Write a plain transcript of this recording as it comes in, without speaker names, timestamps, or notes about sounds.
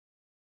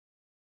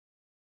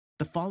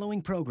The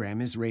following program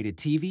is rated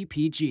TV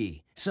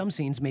PG. Some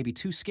scenes may be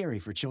too scary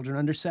for children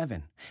under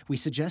 7. We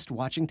suggest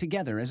watching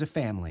together as a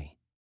family.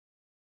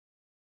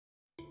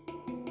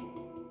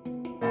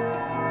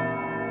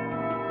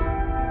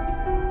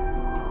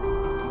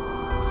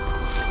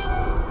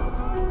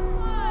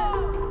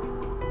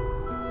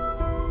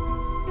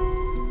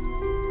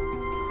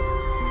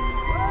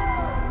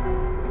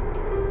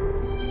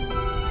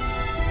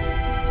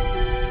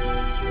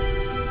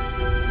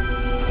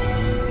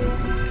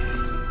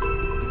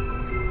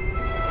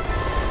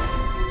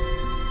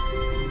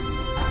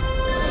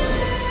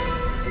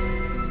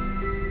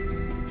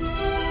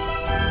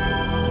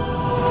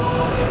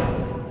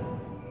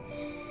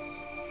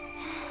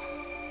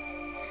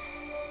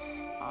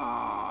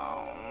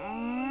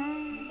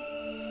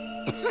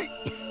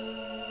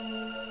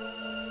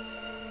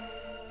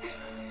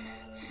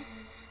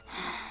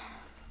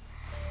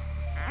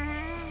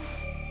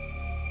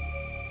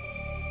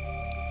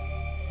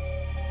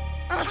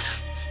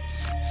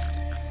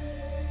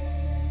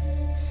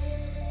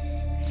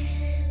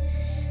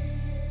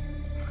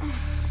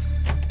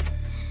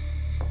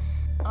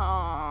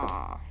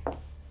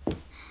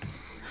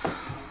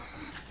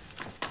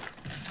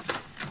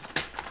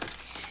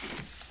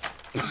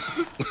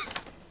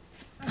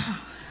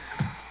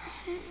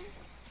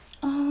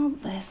 All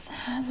this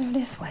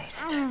hazardous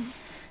waste.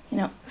 You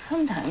know,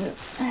 sometimes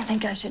I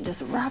think I should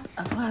just wrap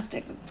a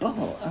plastic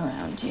bubble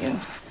around you.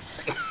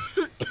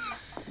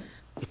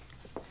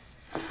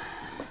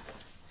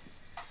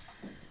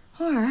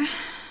 Or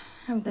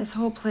have this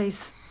whole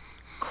place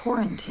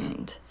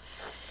quarantined.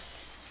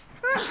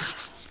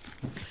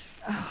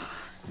 Oh.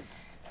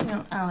 You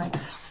know,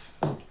 Alex,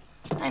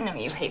 I know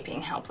you hate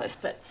being helpless,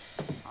 but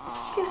it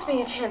gives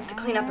me a chance to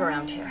clean up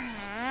around here.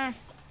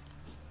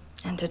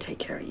 And to take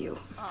care of you.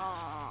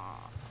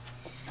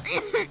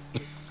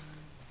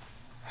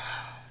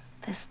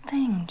 This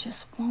thing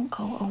just won't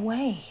go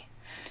away.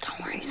 Don't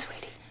worry,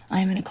 sweetie.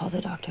 I'm gonna call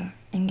the doctor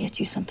and get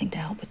you something to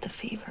help with the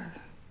fever.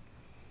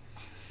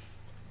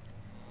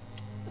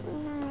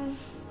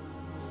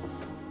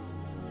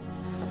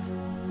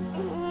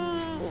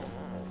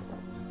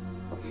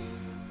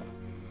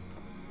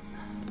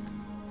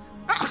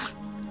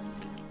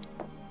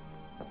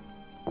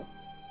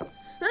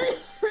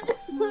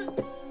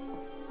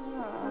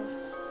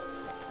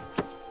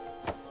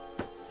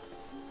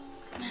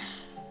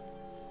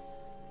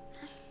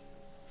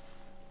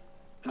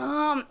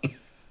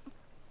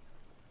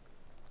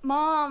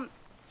 Mom.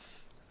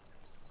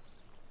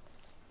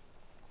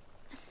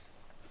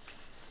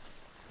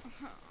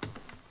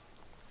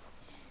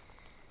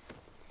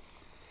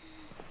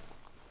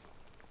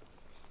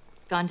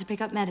 Gone to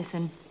pick up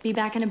medicine. Be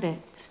back in a bit.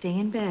 Stay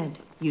in bed.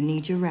 You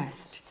need your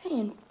rest. Stay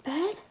in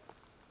bed?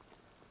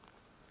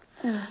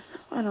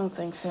 I don't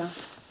think so.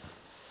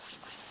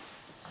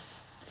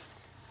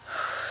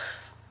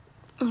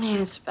 Man,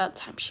 it's about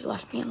time she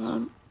left me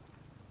alone.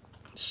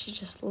 She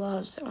just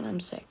loves it when I'm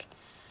sick.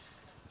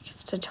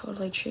 Gets to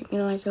totally treat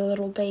me like a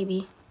little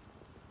baby.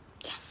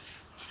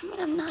 I mean,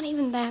 I'm not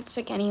even that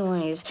sick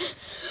anyways.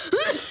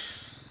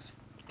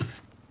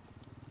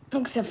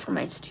 Except for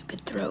my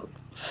stupid throat.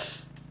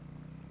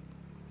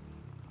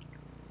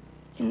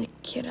 And the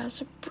kid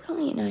has a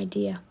brilliant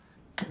idea.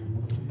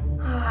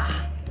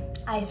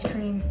 Ice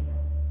cream.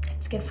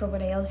 It's good for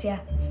what ails ya.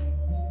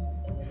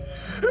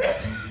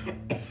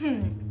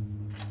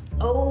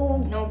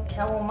 Oh, no,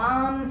 tell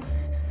Mom.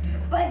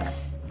 But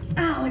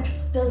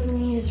Alex doesn't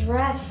need his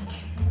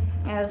rest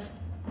as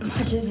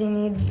much as he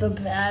needs the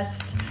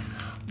best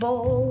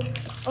bowl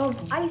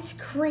of ice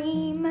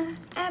cream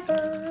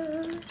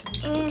ever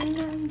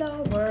in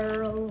the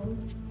world.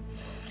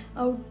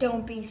 Oh,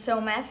 don't be so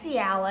messy,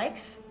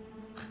 Alex.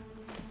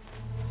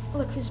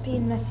 Look who's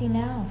being messy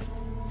now.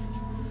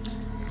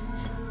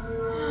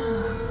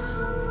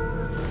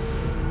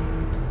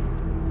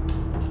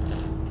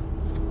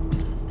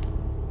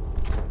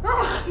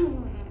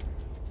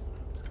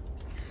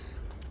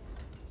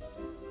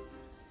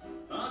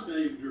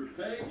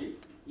 Peggy.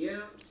 Yeah,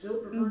 still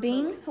prefer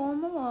Being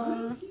home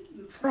alone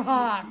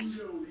rocks.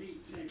 You don't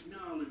hate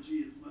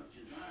technology as much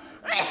as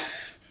I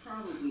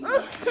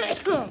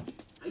do.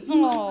 Probably.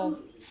 Oh.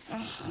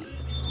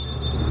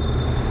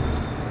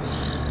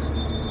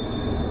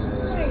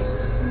 Nice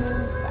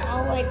move,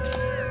 Alex.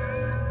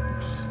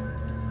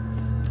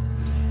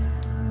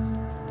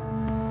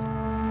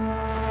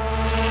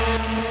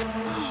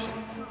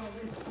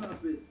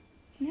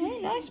 Hey,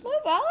 nice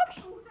move,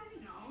 Alex. Oh,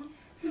 hang on.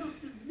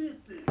 Something's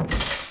missing.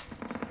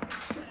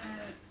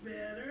 That's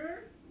better.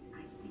 I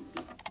think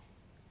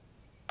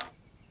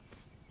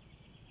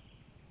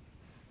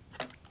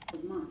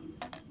it's mine.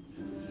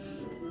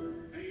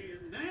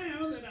 And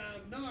now that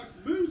I've knocked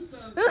Moose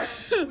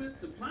unconscious with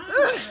the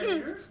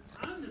plier,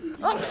 I'm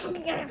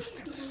gonna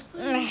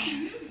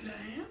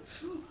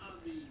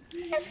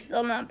I'm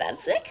still not that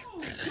sick.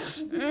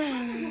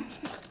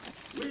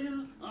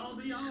 Well, I'll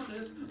be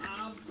honest,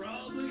 I'm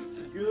probably...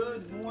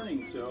 Good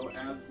morning. So,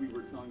 as we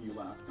were telling you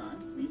last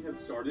time, we have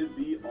started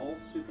the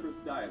all-citrus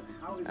diet.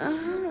 How is it?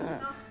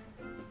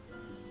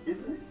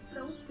 Isn't it?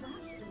 So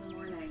fresh in the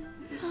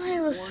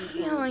was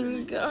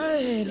feeling good. I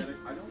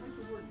don't like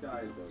the word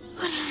diet though.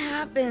 What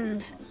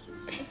happened?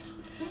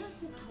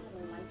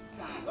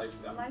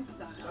 Lifestyle.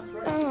 That's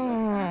right.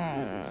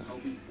 Oh,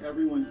 Hoping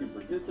everyone can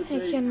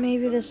participate. thinking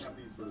maybe this Have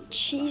these sort of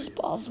cheese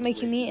ball's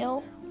making me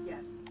ill.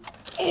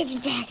 It's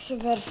back to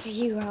bed for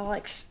you,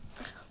 Alex.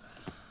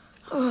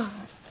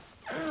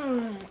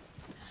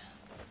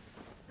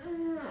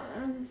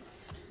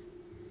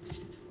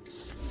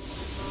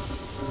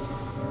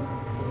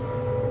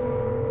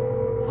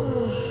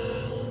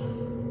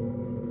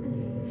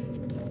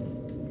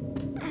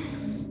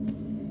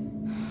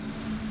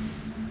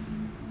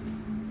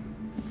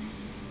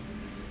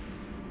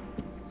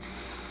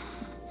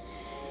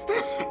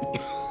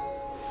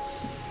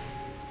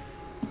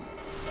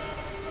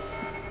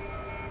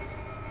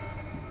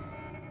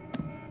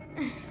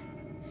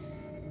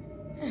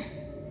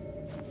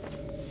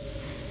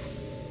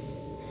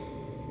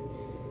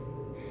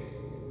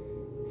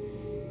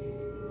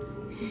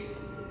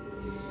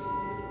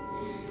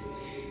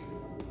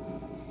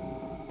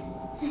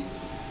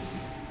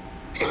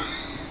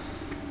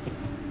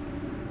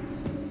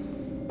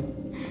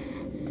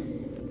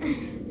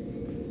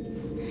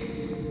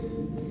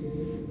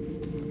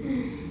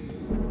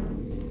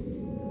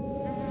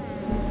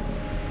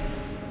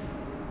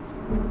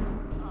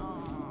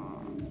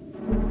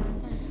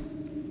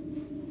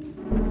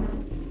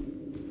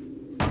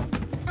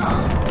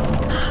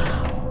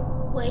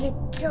 Way to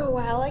go,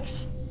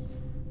 Alex.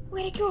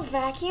 Way to go,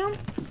 vacuum.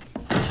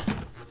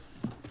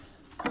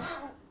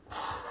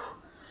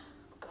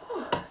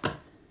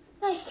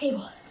 Nice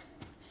table.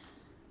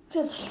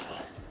 Good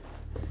table.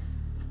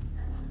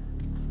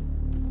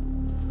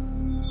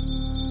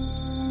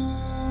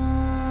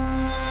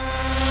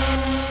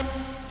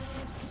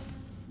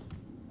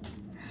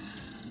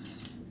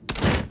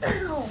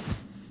 Ow.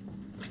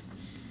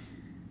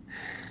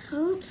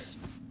 Oops.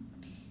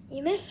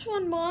 You missed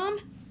one, Mom.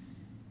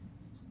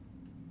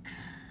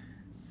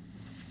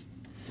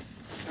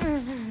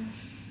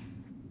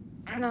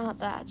 Not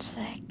that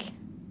sick.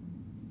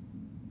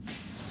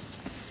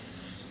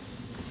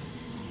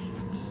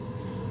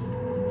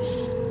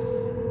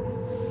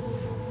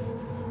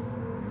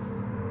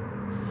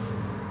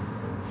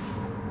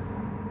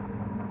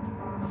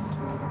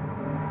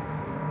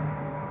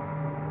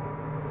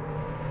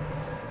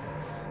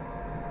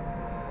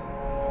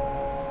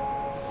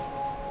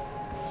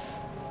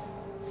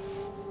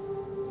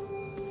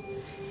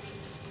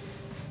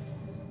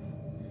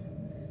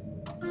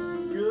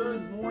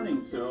 Good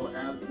morning. So,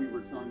 as we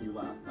were telling you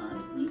last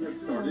time, we have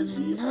started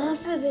the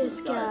Enough of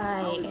this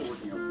guy. How is it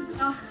working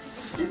out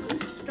for you? Is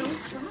it? So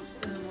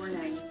fresh in the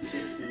morning.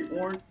 It's the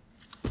orange.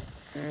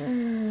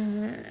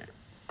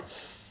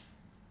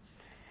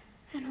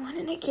 And why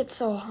did it get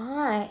so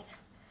hot?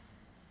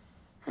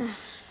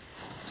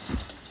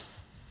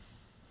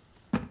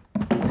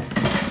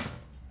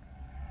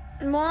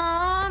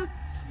 Mom!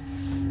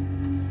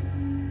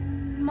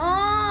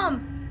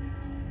 Mom!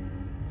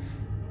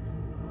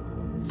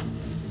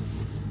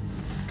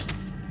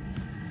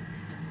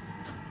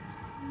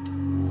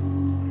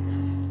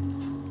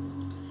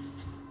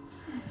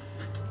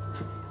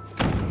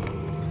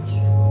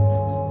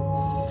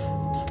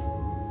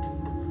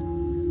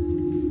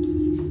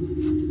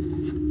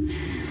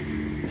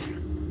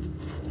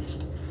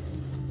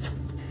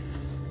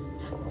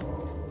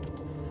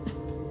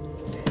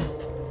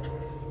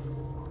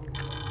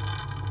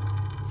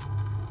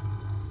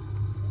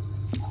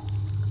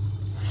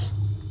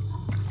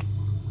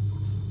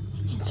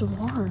 It's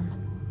warm.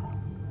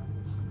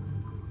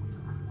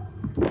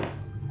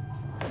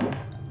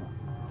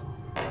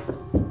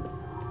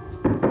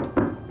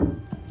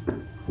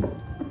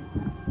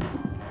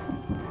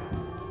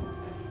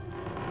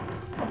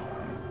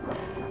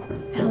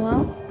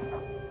 Hello?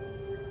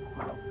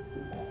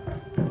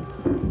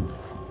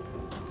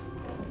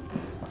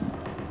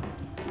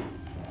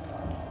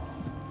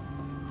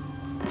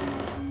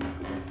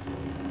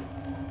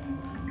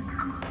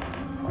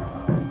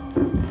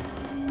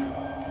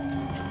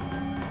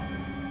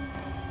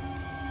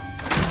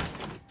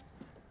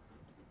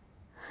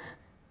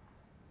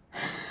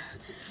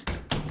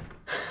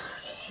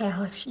 Okay,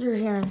 Alex, you're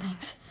hearing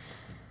things.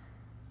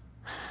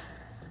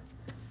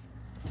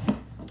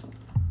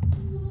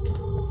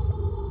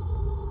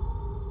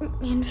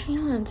 And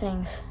feeling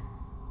things.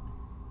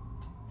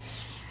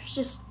 You're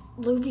just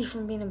loopy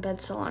from being in bed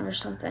so long or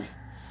something.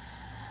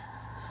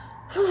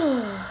 Maybe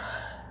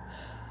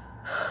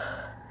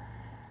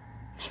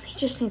you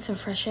just need some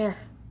fresh air.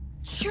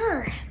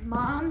 Sure,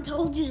 Mom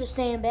told you to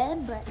stay in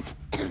bed, but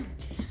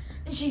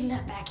she's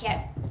not back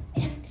yet.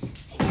 And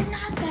you're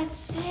not that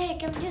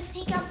sick. I'm just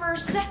sneak out for a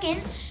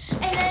second,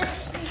 and then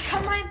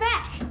come right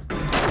back.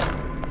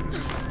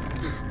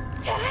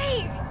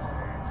 Hey!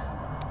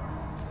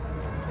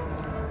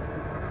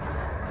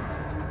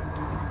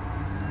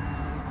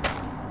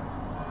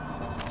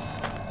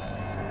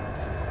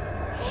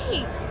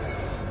 Hey!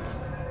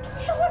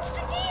 Hey, what's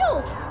the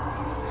deal?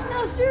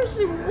 No,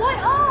 seriously, what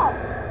up?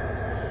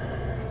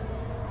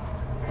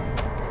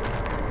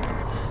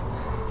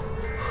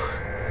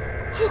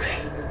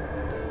 Okay.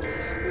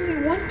 Really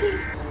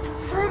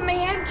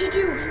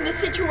this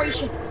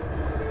situation.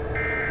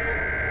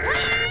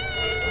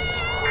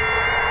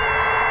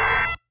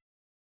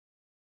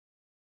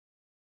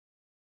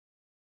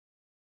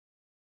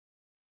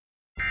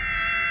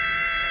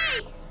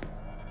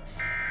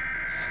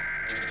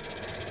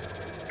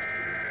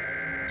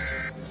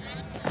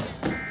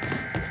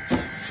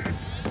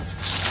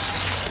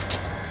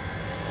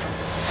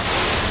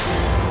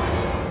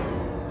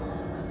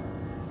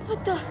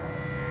 What the?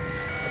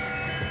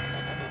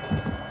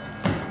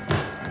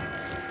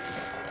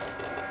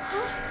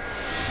 Huh?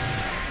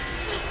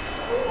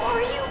 Who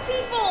are you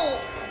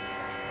people?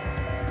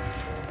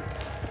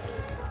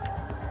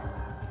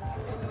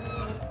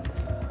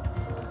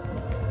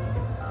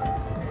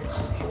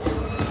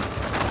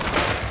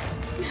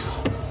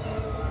 No.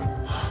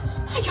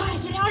 I gotta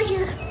get out of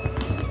here.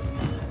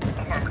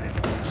 Affirmative.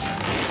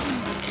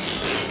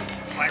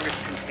 Virus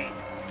contained.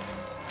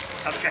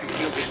 Subject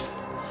sealed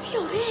in.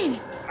 Sealed in.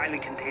 Highly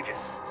contagious.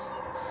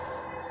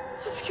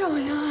 What's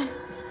going on?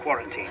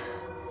 Quarantine.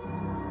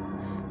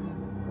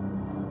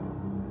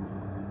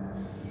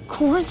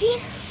 Quarantine?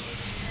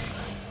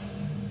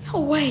 No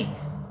way.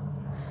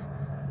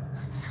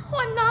 No,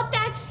 I'm not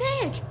that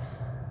sick.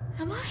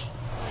 Am I?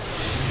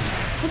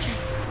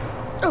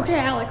 Okay,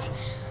 Alex.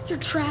 You're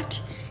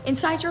trapped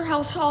inside your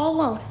house all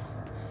alone.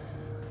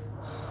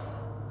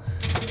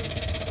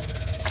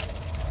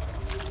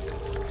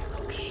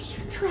 Okay,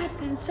 you're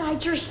trapped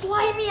inside your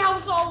slimy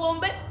house all alone,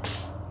 but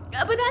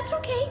that's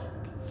okay.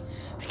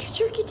 Because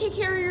you can take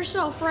care of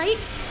yourself, right?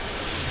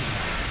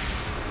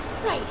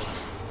 Right.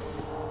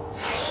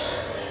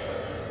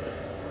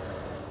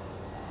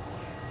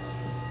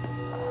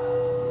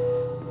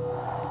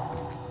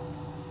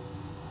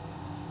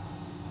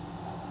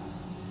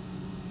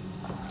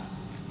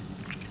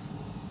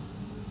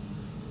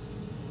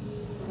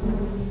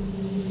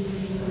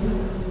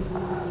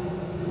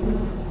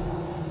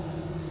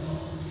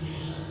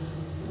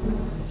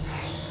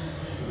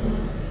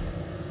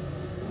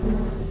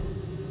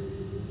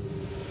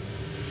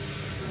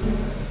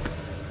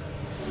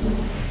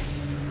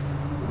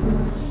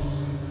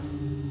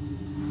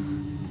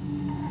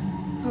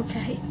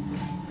 Okay.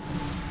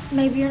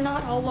 Maybe you're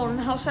not all alone in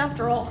the house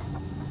after all.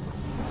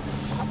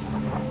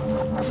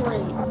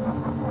 Great.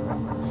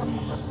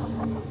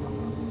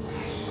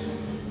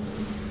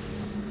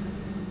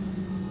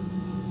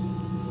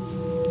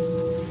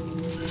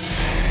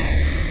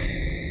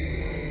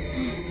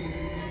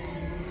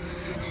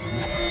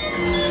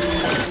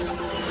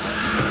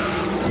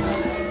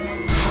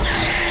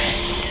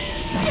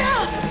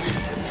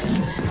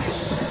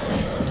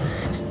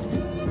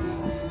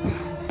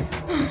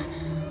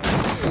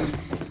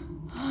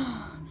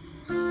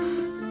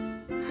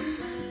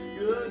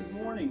 Good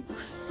morning.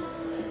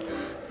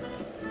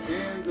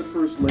 And the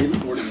First Lady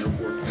boarding Air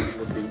Force is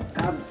looking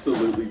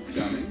absolutely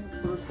stunning.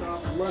 First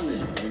off, London.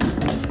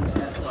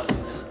 At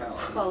Buckingham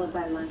Palace. Followed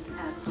by lunch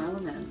at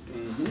Parliament.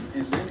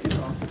 And then it's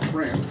off to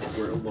France,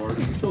 where a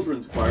large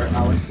children's choir.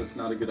 Alex, that's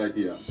not a good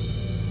idea.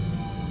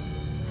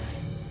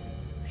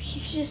 You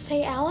just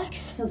say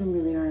Alex? Children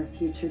really are our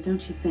future,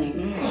 don't you think?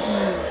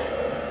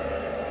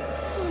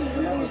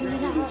 You're losing it, Apparently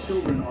the Alex.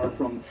 children are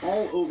from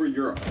all over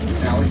Europe.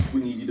 Alex,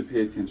 we need you to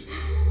pay attention.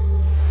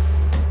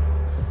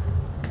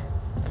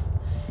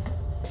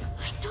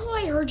 I know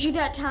I heard you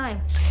that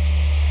time.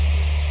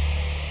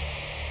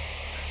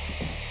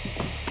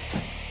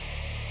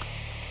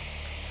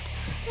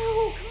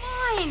 No,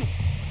 come on.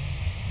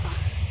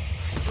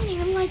 I don't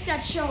even like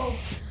that show.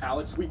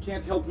 Alex, we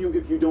can't help you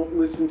if you don't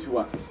listen to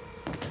us.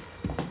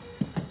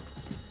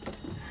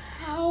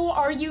 How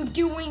are you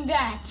doing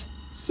that?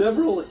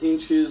 Several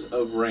inches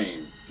of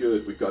rain.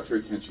 Good, we've got your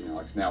attention,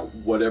 Alex. Now,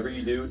 whatever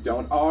you do,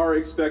 don't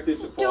expect it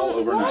to fall Don't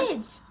overnight.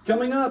 what?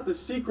 Coming up, the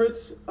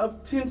secrets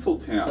of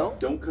Tinseltown.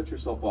 Don't cut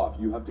yourself off.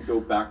 You have to go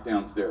back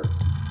downstairs.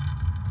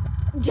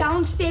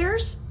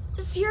 Downstairs?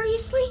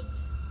 Seriously?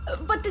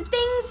 But the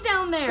thing's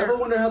down Ever there.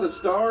 wonder how the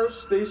stars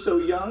stay so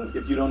young?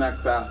 If you don't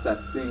act fast, that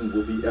thing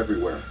will be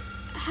everywhere.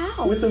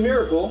 How? With the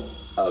miracle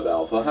of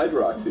alpha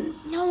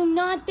hydroxys. No,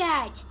 not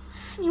that.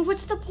 I mean,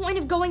 what's the point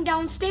of going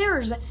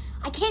downstairs?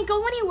 I can't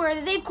go anywhere.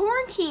 They've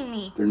quarantined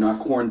me. They're not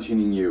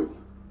quarantining you.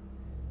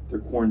 They're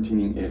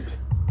quarantining it.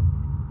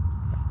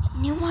 I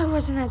knew I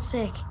wasn't that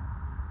sick.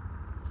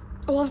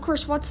 Well, of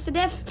course, what's the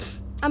diff?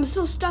 I'm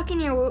still stuck in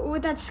here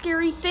with that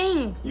scary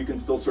thing. You can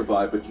still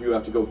survive, but you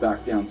have to go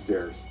back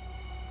downstairs.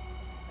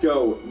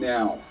 Go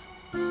now.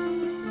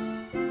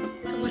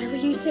 Whatever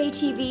you say,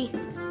 TV.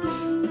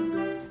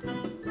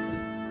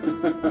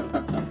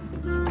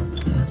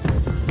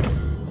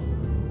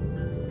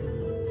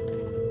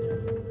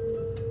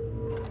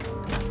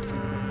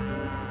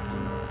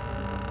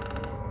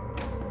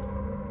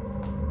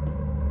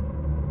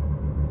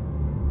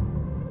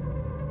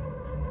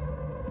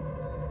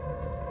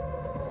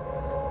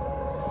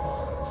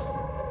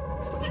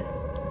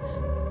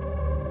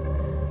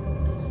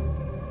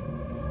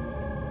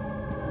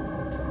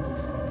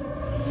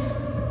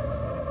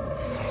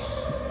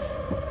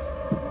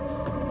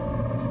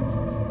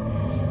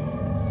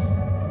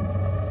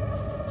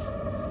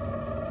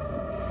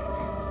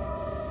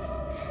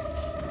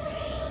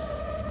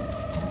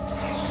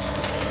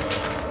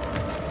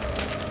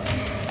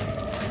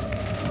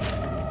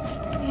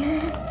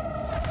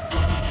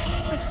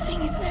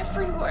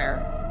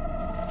 everywhere.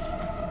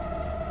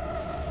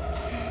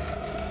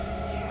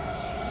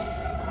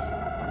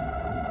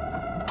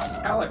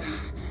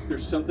 Alex,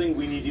 there's something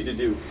we need you to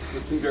do.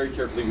 Listen very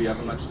carefully, we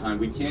haven't much time.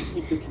 We can't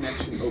keep the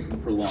connection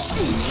open for long.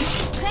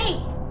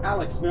 Hey,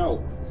 Alex,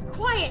 no.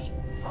 quiet.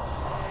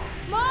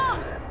 Mom!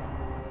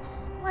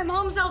 My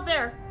mom's out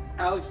there.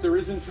 Alex, there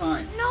isn't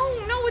time. No,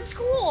 it's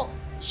cool.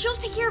 She'll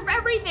take care of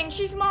everything.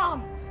 She's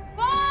Mom.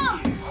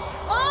 Mom!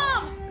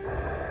 Mom!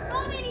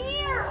 Come in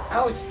here!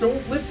 Alex,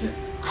 don't listen.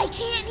 I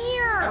can't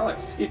hear.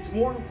 Alex, it's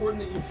more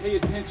important that you pay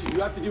attention.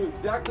 You have to do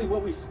exactly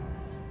what we...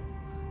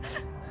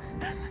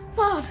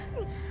 Mom,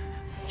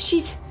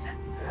 she's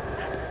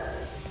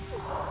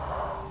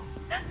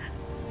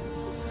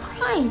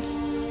crying.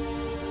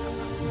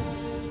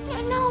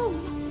 No,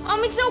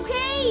 Mom, it's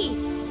okay.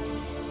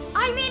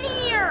 I'm in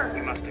here.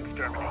 We must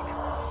exterminate.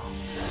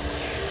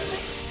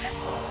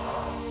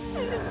 I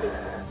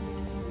understand.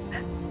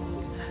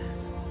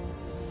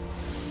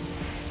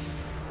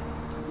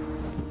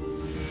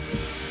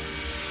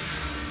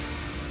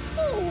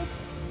 No,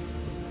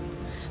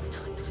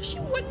 she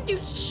wouldn't do.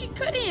 She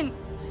couldn't.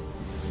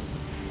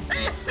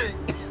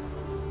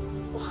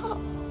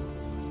 Mom.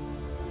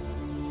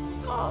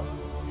 Mom.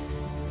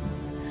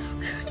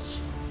 How could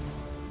she?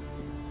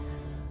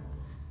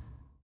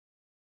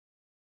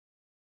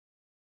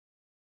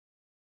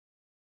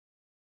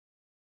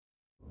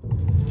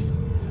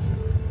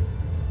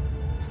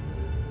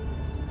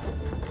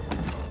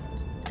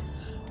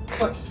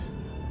 Alex!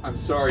 I'm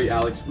sorry,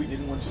 Alex. We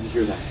didn't want you to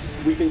hear that.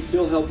 We can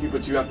still help you,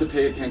 but you have to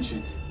pay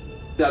attention.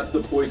 That's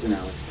the poison,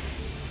 Alex.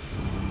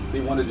 They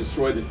want to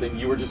destroy this thing.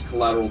 You were just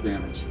collateral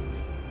damage.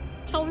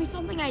 Tell me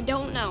something I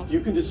don't know. You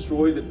can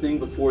destroy the thing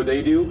before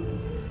they do.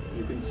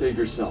 You can save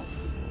yourself.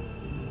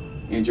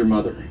 And your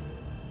mother.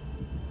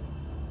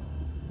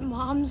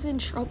 Mom's in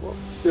trouble.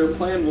 Their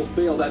plan will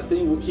fail. That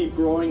thing will keep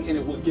growing and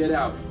it will get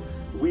out.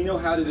 We know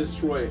how to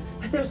destroy it.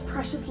 But there's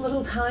precious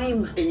little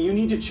time. And you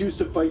need to choose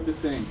to fight the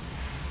thing.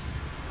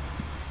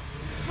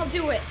 I'll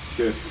do it.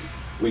 Good.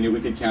 We knew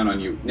we could count on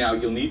you. Now,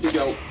 you'll need to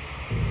go...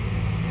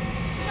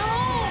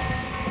 No!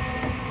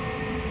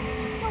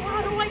 No,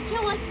 how do I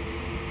kill it?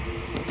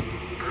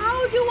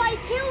 How do I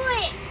kill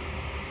it?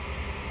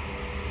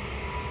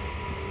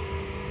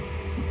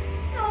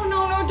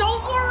 No,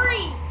 don't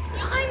worry.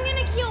 I'm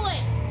gonna kill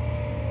it.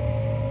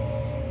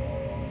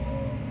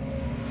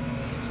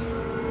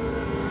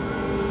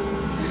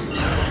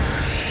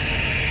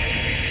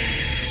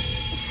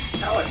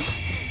 Alex,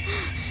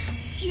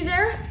 You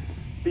there?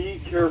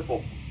 be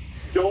careful.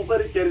 Don't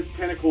let it get its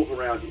tentacles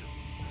around you.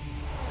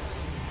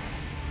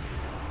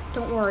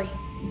 Don't worry.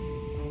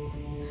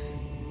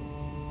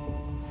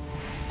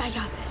 I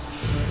got this.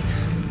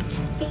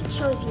 Fate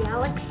chose you,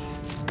 Alex.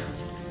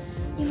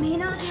 You may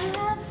not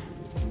have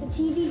the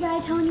TV guy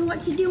telling you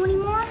what to do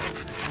anymore,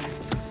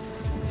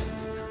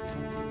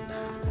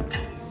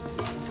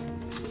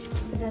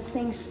 but that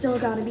thing's still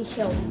gotta be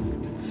killed.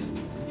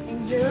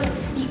 And you're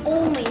the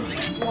only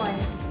one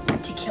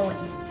to kill it.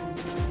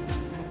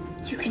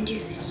 You can do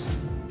this.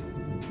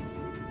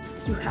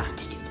 You have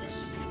to do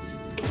this.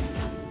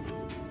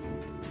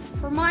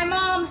 For my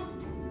mom,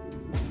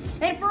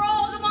 and for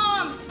all the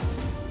moms.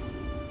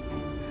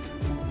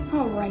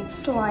 All right,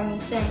 slimy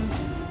thing.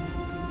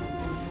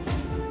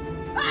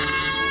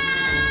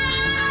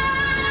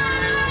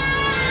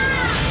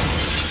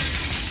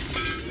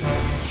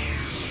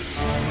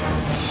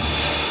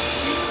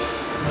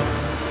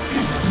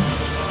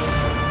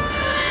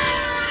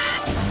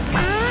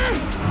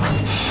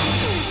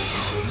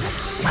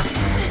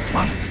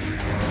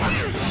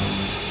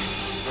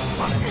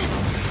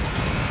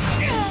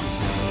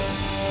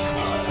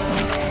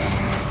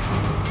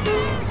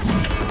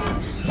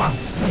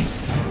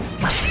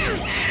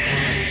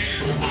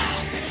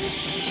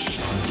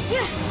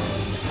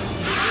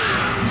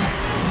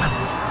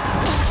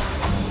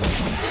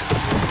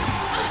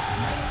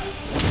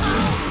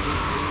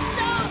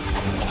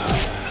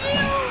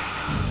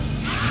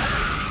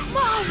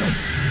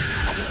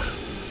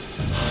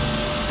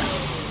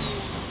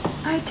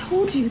 I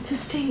told you to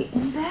stay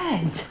in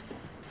bed.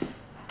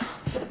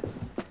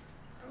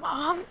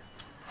 Mom,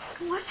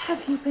 What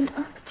have you been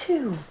up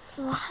to?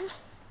 Mom,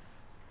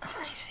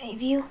 can I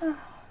save you? Oh,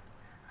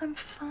 I'm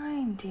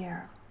fine,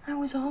 dear. I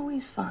was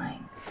always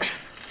fine.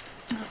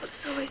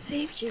 So I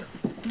saved you.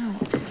 No,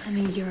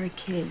 honey, you're a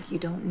kid. You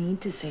don't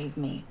need to save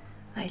me.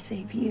 I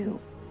save you.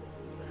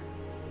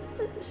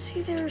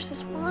 See, there was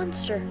this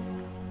monster.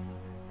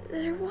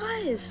 There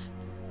was.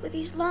 With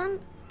these long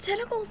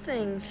tentacle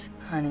things.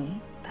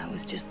 Honey, that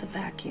was just the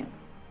vacuum.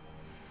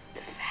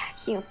 The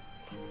vacuum.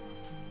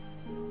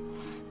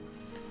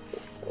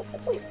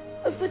 Wait,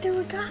 but there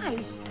were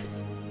guys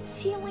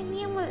sealing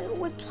me in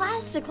with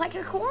plastic like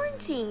a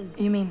quarantine.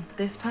 You mean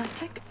this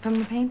plastic from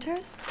the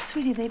painters?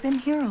 Sweetie, they've been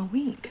here all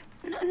week.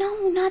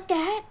 No, not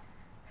that.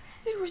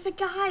 There was a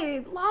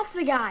guy, lots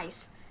of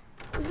guys,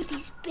 with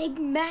these big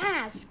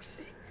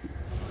masks.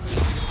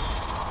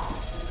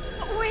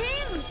 Oh,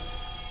 him!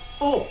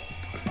 Oh!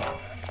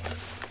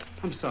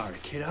 I'm sorry,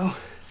 kiddo.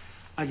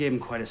 I gave him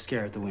quite a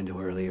scare at the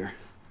window earlier.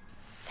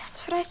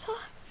 That's what I saw.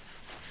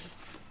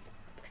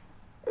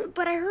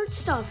 But I heard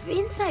stuff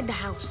inside the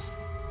house.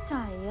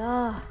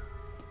 Taya.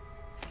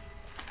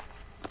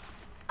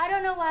 I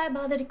don't know why I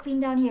bothered to clean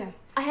down here.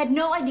 I had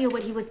no idea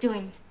what he was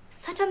doing.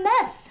 Such a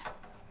mess.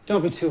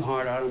 Don't be too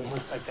hard on him.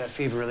 Looks like that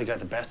fever really got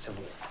the best of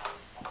him.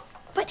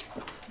 But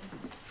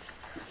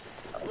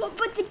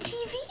the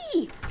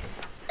TV!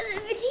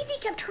 The TV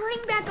kept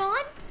turning back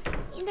on.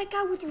 And that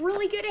guy with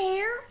really good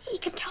hair, he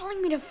kept telling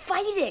me to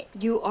fight it.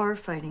 You are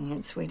fighting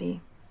it,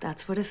 sweetie.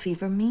 That's what a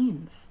fever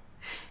means.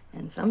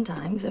 And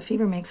sometimes a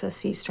fever makes us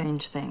see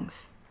strange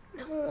things.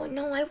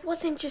 No, I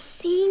wasn't just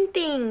seeing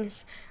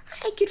things.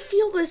 I could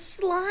feel the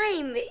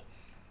slime. It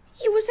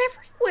was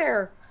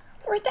everywhere.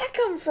 Where'd that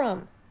come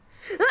from?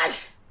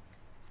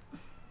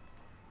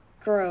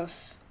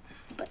 Gross.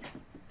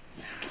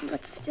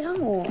 But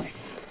still,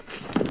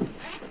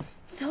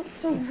 felt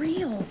so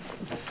real.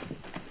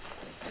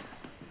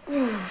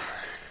 I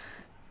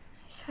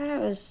thought I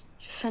was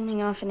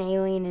fending off an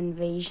alien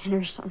invasion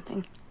or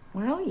something.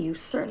 Well, you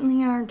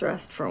certainly are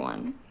dressed for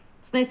one.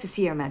 It's nice to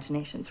see your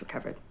imagination's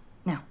recovered.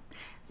 Now,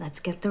 let's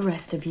get the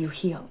rest of you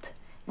healed.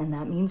 And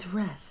that means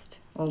rest,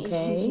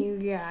 okay? You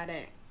got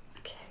it.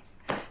 Okay.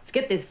 Let's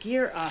get this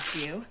gear off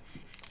you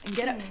and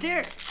get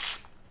upstairs.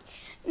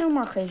 No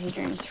more crazy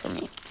dreams for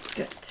me.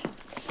 Good.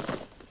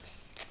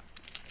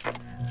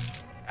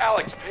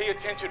 Alex, pay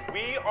attention.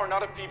 We are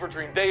not a fever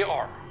dream. They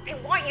are. I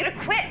want you to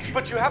quit.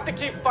 But you have to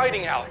keep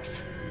fighting, Alex.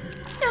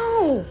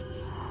 No,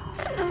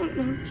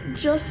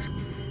 just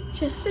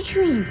a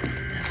dream.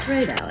 That's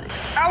right,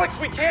 Alex. Alex,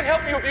 we can't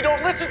help you if you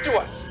don't listen to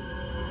us.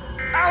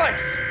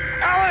 Alex!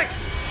 Alex!